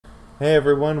Hey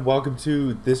everyone, welcome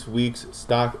to this week's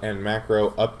stock and macro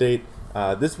update.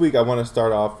 This week I want to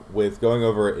start off with going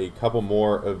over a couple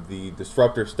more of the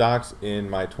disruptor stocks in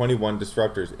my 21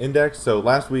 disruptors index. So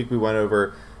last week we went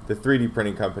over the 3D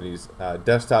printing companies,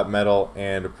 Desktop Metal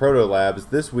and Proto Labs.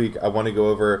 This week I want to go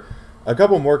over a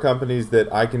couple more companies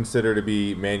that I consider to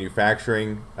be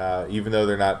manufacturing, even though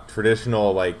they're not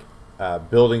traditional like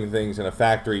building things in a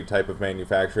factory type of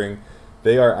manufacturing.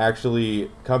 They are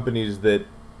actually companies that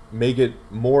make it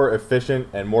more efficient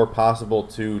and more possible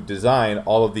to design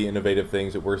all of the innovative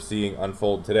things that we're seeing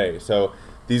unfold today. So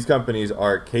these companies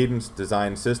are Cadence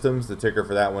Design Systems. The ticker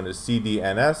for that one is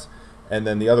CDNS, and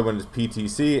then the other one is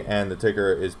PTC, and the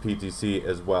ticker is PTC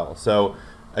as well. So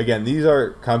again, these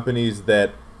are companies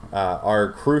that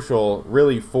are crucial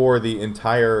really for the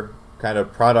entire kind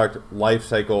of product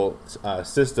lifecycle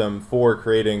system for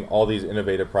creating all these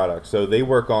innovative products. So they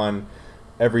work on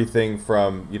everything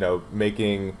from,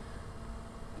 making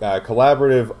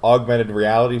collaborative augmented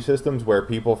reality systems where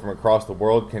people from across the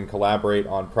world can collaborate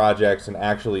on projects and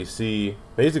actually see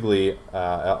basically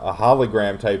a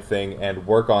hologram type thing and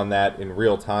work on that in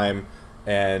real time,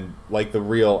 and like the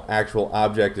real actual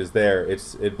object is there.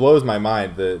 It blows my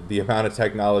mind the amount of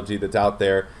technology that's out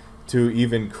there to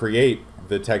even create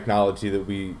the technology that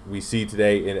we see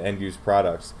today in end-use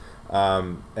products.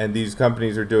 And these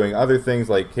companies are doing other things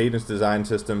like Cadence Design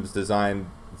Systems design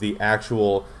the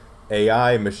actual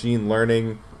AI, machine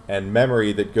learning, and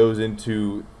memory that goes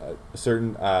into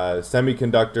certain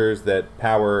semiconductors that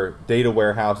power data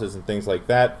warehouses and things like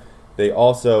that. They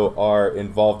also are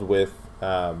involved with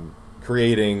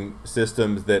creating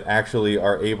systems that actually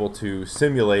are able to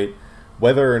simulate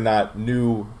whether or not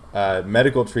new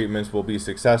medical treatments will be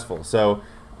successful. So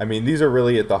I mean, these are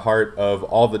really at the heart of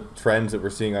all the trends that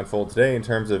we're seeing unfold today in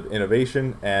terms of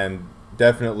innovation, and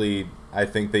definitely I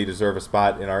think they deserve a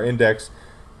spot in our index.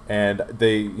 And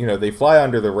they fly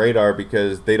under the radar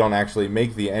because they don't actually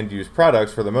make the end-use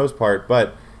products for the most part,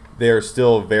 but they are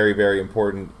still very, very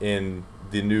important in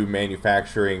the new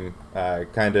manufacturing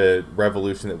kind of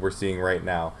revolution that we're seeing right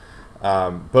now.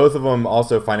 Both of them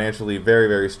also financially very,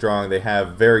 very strong. They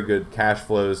have very good cash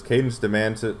flows. Cadence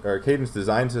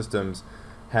Design Systems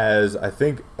has, I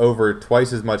think, over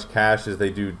twice as much cash as they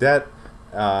do debt.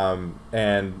 And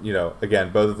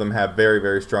again, both of them have very,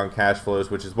 very strong cash flows,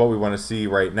 which is what we want to see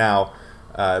right now.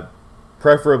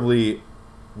 Preferably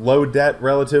low debt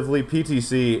relatively.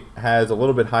 PTC has a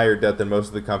little bit higher debt than most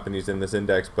of the companies in this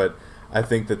index, but I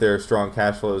think that their strong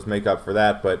cash flows make up for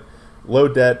that. But low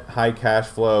debt, high cash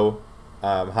flow,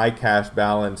 high cash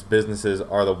balance businesses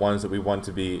are the ones that we want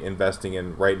to be investing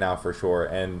in right now for sure.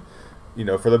 And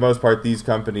for the most part, these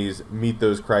companies meet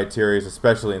those criteria,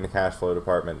 especially in the cash flow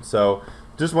department. So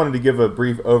just wanted to give a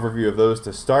brief overview of those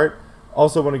to start.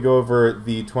 Also want to go over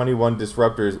the 21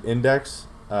 Disruptors Index.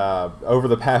 Over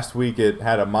the past week, it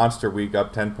had a monster week,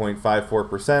 up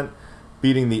 10.54%,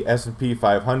 beating the S&P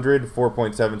 500,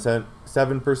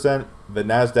 4.77%, the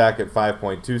NASDAQ at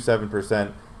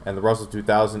 5.27%, and the Russell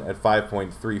 2000 at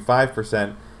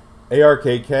 5.35%.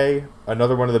 ARKK,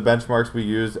 another one of the benchmarks we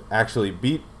use, actually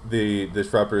beat the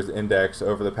Disruptors Index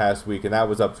over the past week, and that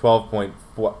was up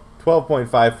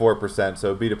 12.54%,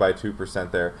 so beat it by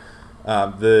 2% there.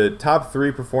 The top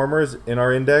three performers in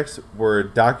our index were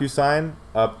DocuSign,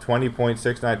 up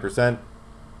 20.69%,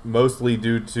 mostly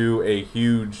due to a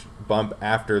huge bump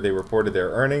after they reported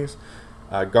their earnings.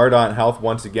 Guardant Health,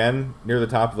 once again, near the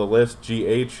top of the list,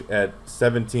 GH at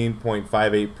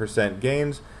 17.58%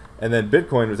 gains. And then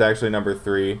Bitcoin was actually number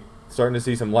 3, starting to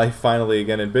see some life finally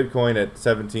again in Bitcoin at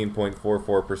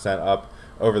 17.44% up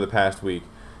over the past week.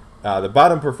 The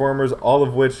bottom performers, all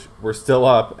of which were still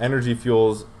up: Energy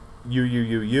Fuels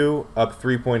UUUU up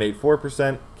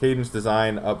 3.84%, Cadence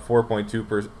Design up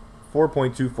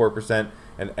 4.24%,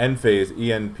 and Enphase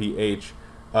ENPH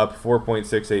up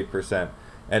 4.68%.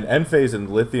 And Enphase and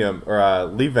Lithium or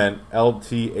Levent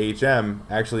LTHM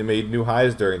actually made new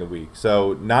highs during the week.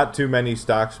 So not too many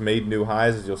stocks made new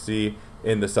highs, as you'll see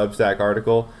in the Substack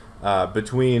article.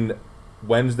 Between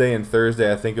Wednesday and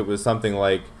Thursday, I think it was something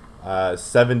like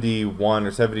 71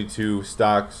 or 72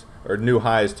 stocks or new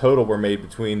highs total were made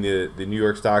between the New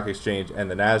York Stock Exchange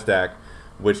and the NASDAQ,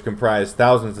 which comprised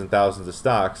thousands and thousands of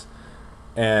stocks.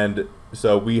 And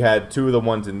so we had 2 of the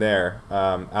ones in there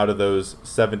out of those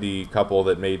 70 couple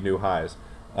that made new highs.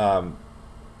 Now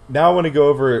I want to go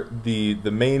over the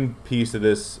main piece of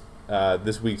this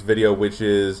week's video, which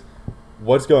is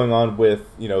what's going on with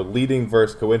leading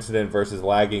versus coincident versus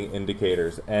lagging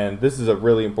indicators. And this is a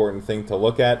really important thing to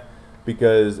look at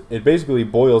because it basically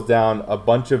boils down a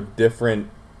bunch of different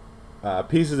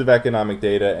pieces of economic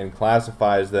data and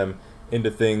classifies them into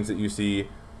things that you see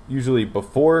usually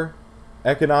before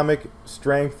economic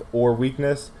strength or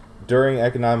weakness, during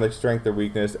economic strength or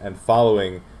weakness, and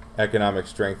following economic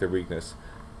strength or weakness.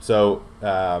 So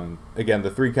again, the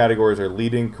three categories are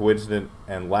leading, coincident,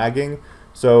 and lagging.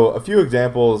 So a few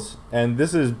examples, and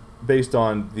this is based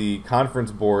on the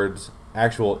conference board's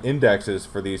actual indexes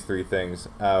for these three things,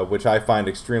 which I find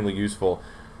extremely useful.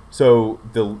 So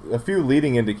a few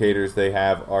leading indicators they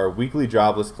have are weekly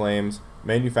jobless claims,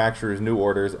 manufacturers' new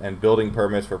orders, and building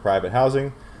permits for private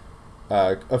housing.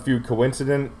 A few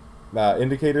coincident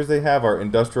indicators they have are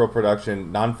industrial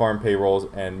production, non-farm payrolls,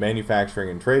 and manufacturing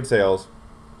and trade sales.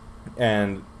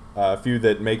 And a few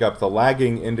that make up the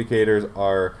lagging indicators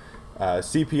are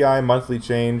CPI monthly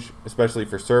change, especially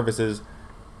for services,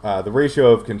 the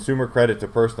ratio of consumer credit to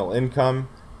personal income,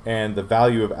 and the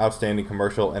value of outstanding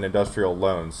commercial and industrial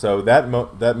loans. So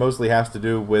that mostly has to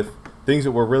do with things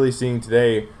that we're really seeing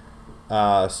today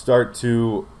start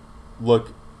to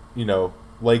look,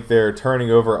 like they're turning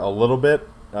over a little bit.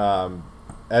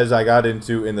 As I got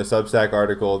into in the Substack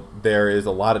article, there is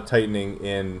a lot of tightening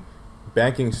in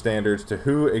banking standards to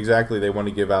who exactly they want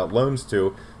to give out loans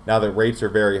to. Now that rates are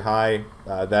very high,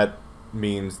 that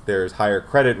means there's higher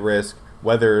credit risk,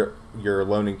 whether you're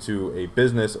loaning to a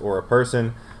business or a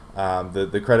person.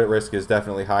 The credit risk is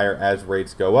definitely higher as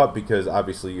rates go up, because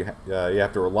obviously you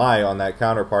have to rely on that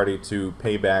counterparty to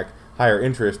pay back higher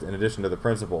interest in addition to the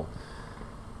principal.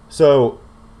 So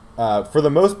for the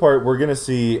most part, we're going to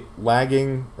see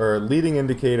lagging or leading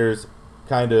indicators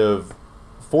kind of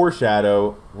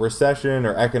foreshadow recession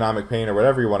or economic pain or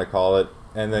whatever you want to call it,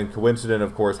 and then coincident,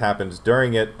 of course, happens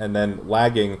during it, and then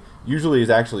lagging usually is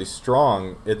actually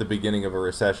strong at the beginning of a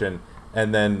recession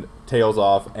and then tails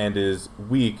off and is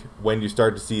weak when you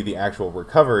start to see the actual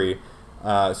recovery.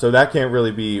 So that can't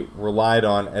really be relied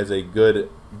on as a good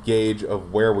gauge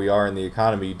of where we are in the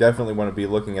economy. You definitely want to be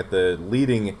looking at the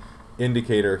leading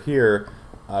indicator here,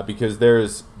 because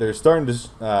we're starting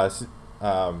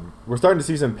to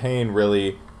see some pain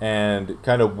really, and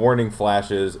kind of warning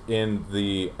flashes in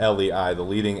the LEI, the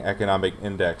leading economic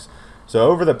index. So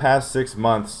over the past 6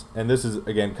 months, and this is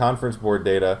again conference board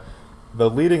data, the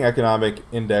leading economic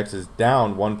index is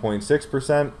down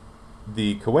 1.6%,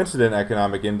 the coincident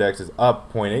economic index is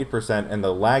up 0.8%, and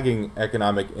the lagging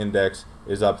economic index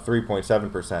is up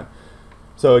 3.7%.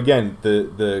 So again,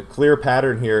 the clear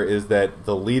pattern here is that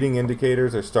the leading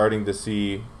indicators are starting to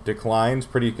see declines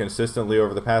pretty consistently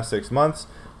over the past 6 months.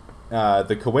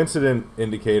 The coincident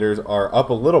indicators are up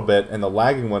a little bit, and the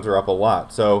lagging ones are up a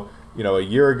lot. So, a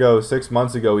year ago, 6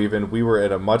 months ago even, we were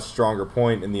at a much stronger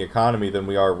point in the economy than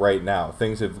we are right now.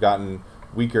 Things have gotten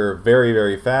weaker very,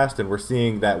 very fast, and we're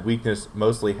seeing that weakness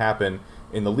mostly happen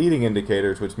in the leading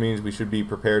indicators, which means we should be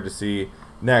prepared to see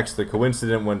next the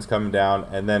coincident ones coming down,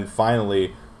 and then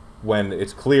finally, when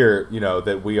it's clear,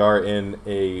 that we are in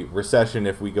a recession,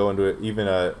 if we go into even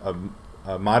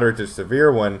a moderate to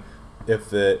severe one,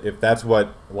 if that's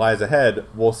what lies ahead,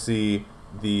 we'll see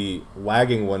the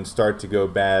lagging ones start to go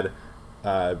bad,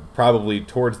 probably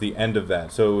towards the end of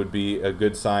that. So it would be a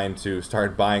good sign to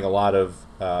start buying a lot of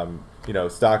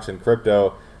stocks and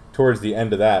crypto towards the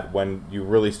end of that, when you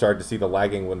really start to see the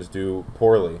lagging ones do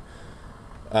poorly.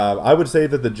 I would say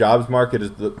that the jobs market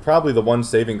is probably the one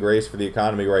saving grace for the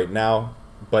economy right now,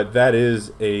 but that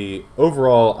is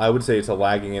overall, I would say it's a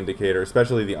lagging indicator,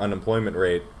 especially the unemployment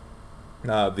rate.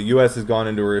 The U.S. has gone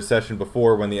into a recession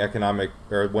before when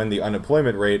the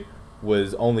unemployment rate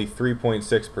was only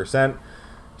 3.6%.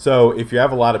 So if you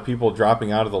have a lot of people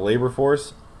dropping out of the labor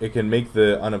force, it can make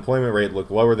the unemployment rate look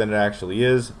lower than it actually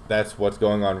is. That's what's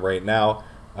going on right now.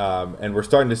 And we're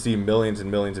starting to see millions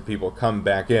and millions of people come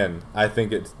back in. I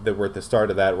think that we're at the start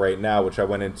of that right now, which I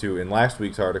went into in last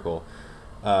week's article.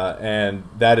 And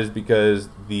that is because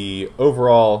the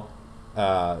overall,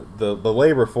 the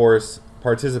labor force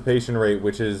participation rate,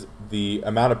 which is the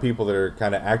amount of people that are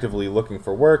kind of actively looking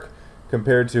for work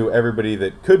compared to everybody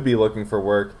that could be looking for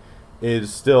work,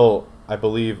 is still, I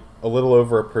believe, a little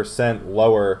over 1%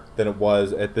 lower than it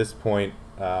was at this point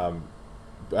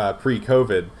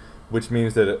pre-COVID, which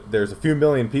means that there's a few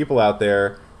million people out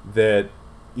there that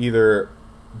either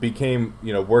became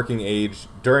working age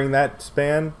during that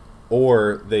span,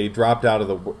 or they dropped out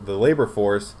of the labor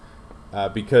force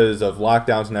because of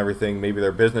lockdowns and everything. Maybe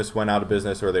their business went out of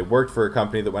business, or they worked for a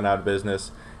company that went out of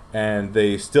business, and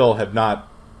they still have not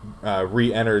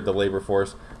re-entered the labor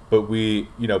force. But we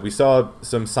saw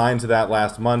some signs of that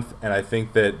last month, and I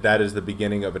think that is the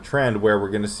beginning of a trend where we're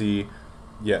going to see,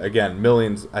 again,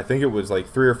 millions. I think it was like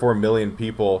 3 or 4 million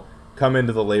people come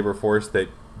into the labor force that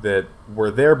were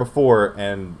there before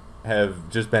and have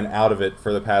just been out of it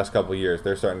for the past couple of years.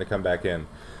 They're starting to come back in.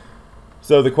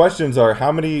 So the questions are,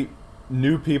 how many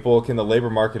new people can the labor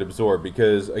market absorb?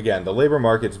 Because again, the labor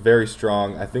market's very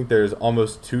strong. I think there's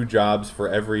almost 2 jobs for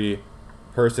every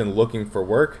person looking for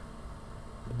work.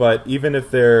 But even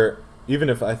if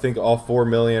I think all 4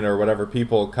 million or whatever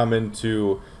people come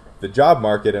into the job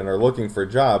market and are looking for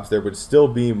jobs, there would still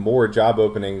be more job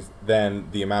openings than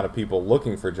the amount of people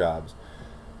looking for jobs.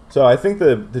 So I think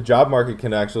the job market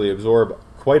can actually absorb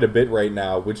quite a bit right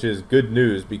now, which is good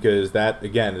news, because that,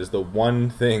 again, is the one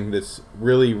thing that's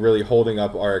really, really holding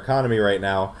up our economy right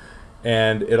now.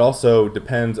 And it also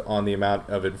depends on the amount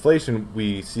of inflation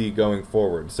we see going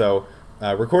forward. So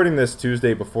recording this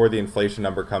Tuesday before the inflation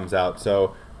number comes out.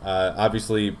 So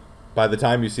obviously, by the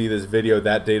time you see this video,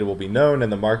 that data will be known,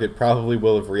 and the market probably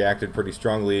will have reacted pretty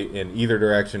strongly in either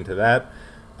direction to that.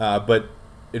 But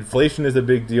inflation is a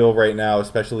big deal right now,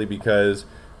 especially because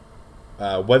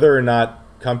whether or not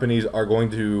companies are going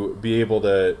to be able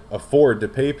to afford to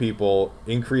pay people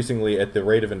increasingly at the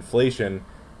rate of inflation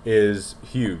is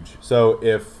huge. So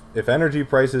if energy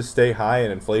prices stay high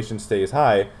and inflation stays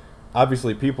high,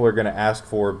 obviously people are going to ask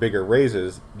for bigger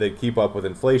raises that keep up with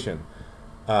inflation.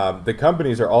 The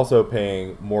companies are also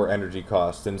paying more energy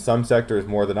costs, in some sectors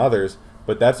more than others,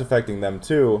 but that's affecting them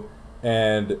too.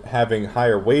 And having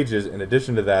higher wages in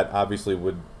addition to that obviously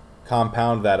would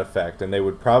compound that effect. And they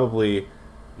would probably,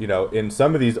 in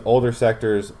some of these older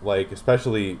sectors, like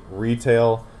especially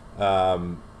retail,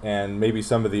 and maybe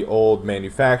some of the old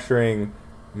manufacturing,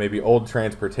 maybe old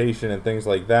transportation and things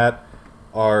like that,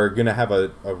 are going to have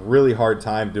a really hard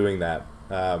time doing that.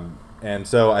 And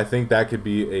so I think that could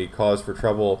be a cause for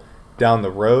trouble down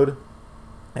the road.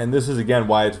 And this is, again,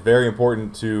 why it's very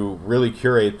important to really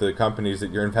curate the companies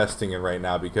that you're investing in right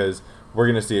now, because we're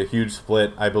going to see a huge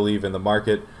split, I believe, in the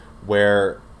market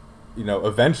where,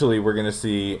 eventually we're going to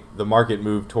see the market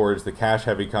move towards the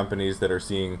cash-heavy companies that are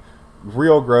seeing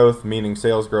real growth, meaning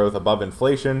sales growth above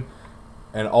inflation,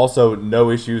 and also no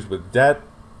issues with debt,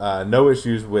 no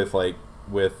issues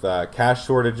with cash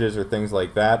shortages or things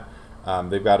like that.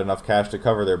 They've got enough cash to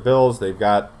cover their bills. They've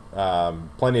got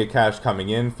plenty of cash coming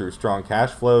in through strong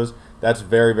cash flows. That's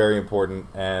very, very important,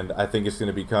 and I think it's going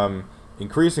to become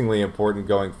increasingly important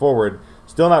going forward.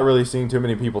 Still not really seeing too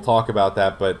many people talk about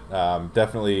that, but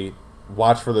definitely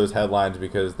watch for those headlines,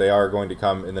 because they are going to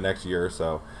come in the next year or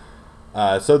so.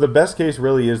 So the best case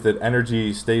really is that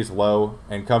energy stays low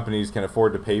and companies can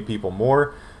afford to pay people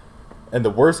more. And the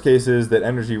worst case is that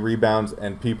energy rebounds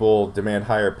and people demand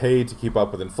higher pay to keep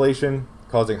up with inflation,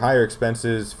 causing higher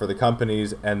expenses for the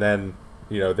companies, and then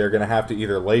they're going to have to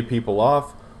either lay people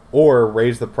off or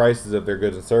raise the prices of their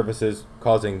goods and services,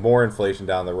 causing more inflation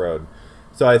down the road.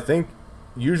 So I think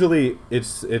usually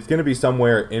it's going to be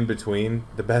somewhere in between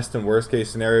the best and worst case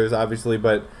scenarios, obviously,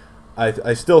 but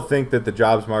I still think that the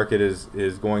jobs market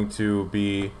is going to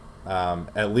be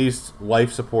at least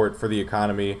life support for the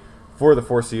economy for the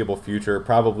foreseeable future,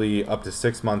 probably up to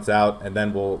 6 months out, and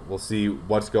then we'll see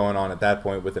what's going on at that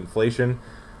point with inflation.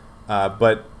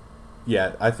 But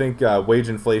yeah, I think wage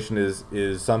inflation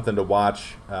is something to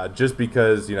watch, just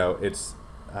because it's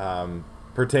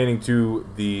pertaining to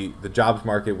the jobs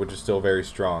market, which is still very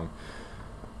strong.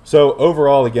 So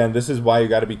overall, again, this is why you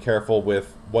got to be careful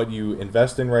with what you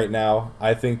invest in right now.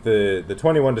 I think the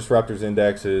 21 Disruptors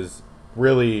Index is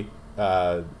really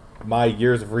my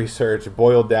years of research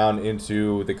boiled down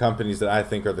into the companies that I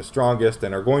think are the strongest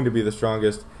and are going to be the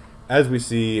strongest as we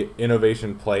see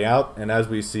innovation play out and as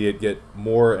we see it get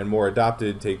more and more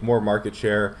adopted, take more market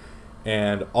share,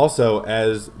 and also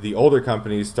as the older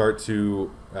companies start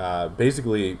to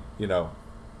basically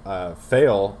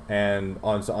fail and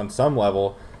on some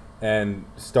level and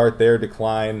start their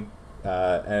decline,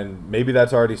 and maybe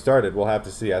that's already started. We'll have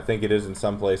to see. I think it is in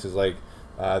some places like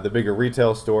the bigger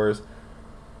retail stores.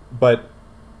 But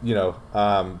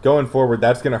going forward,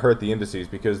 that's going to hurt the indices,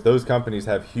 because those companies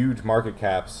have huge market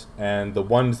caps, and the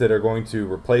ones that are going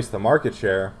to replace the market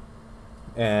share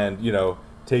and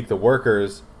take the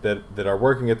workers that are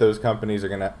working at those companies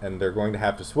they're going to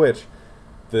have to switch.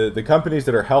 The companies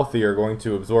that are healthy are going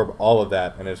to absorb all of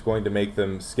that, and it's going to make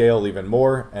them scale even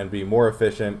more and be more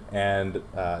efficient and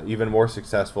even more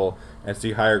successful and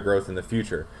see higher growth in the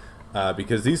future,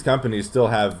 because these companies still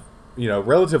have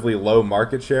relatively low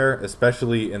market share,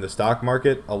 especially in the stock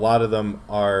market. A lot of them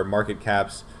are market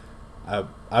caps,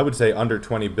 I would say, under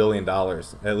 $20 billion,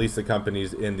 at least the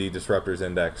companies in the Disruptors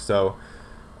Index. So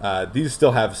these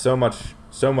still have so much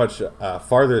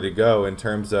farther to go in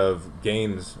terms of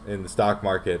gains in the stock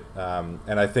market.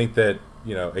 And I think that,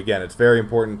 again, it's very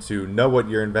important to know what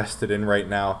you're invested in right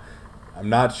now. I'm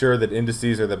not sure that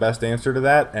indices are the best answer to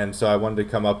that, and so I wanted to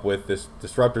come up with this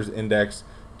Disruptors Index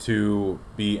to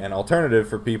be an alternative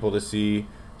for people to see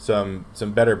some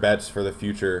better bets for the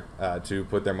future to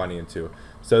put their money into.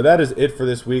 So that is it for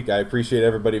this week. I appreciate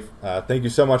everybody. Thank you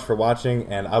so much for watching,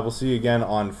 and I will see you again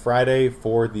on Friday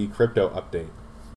for the crypto update.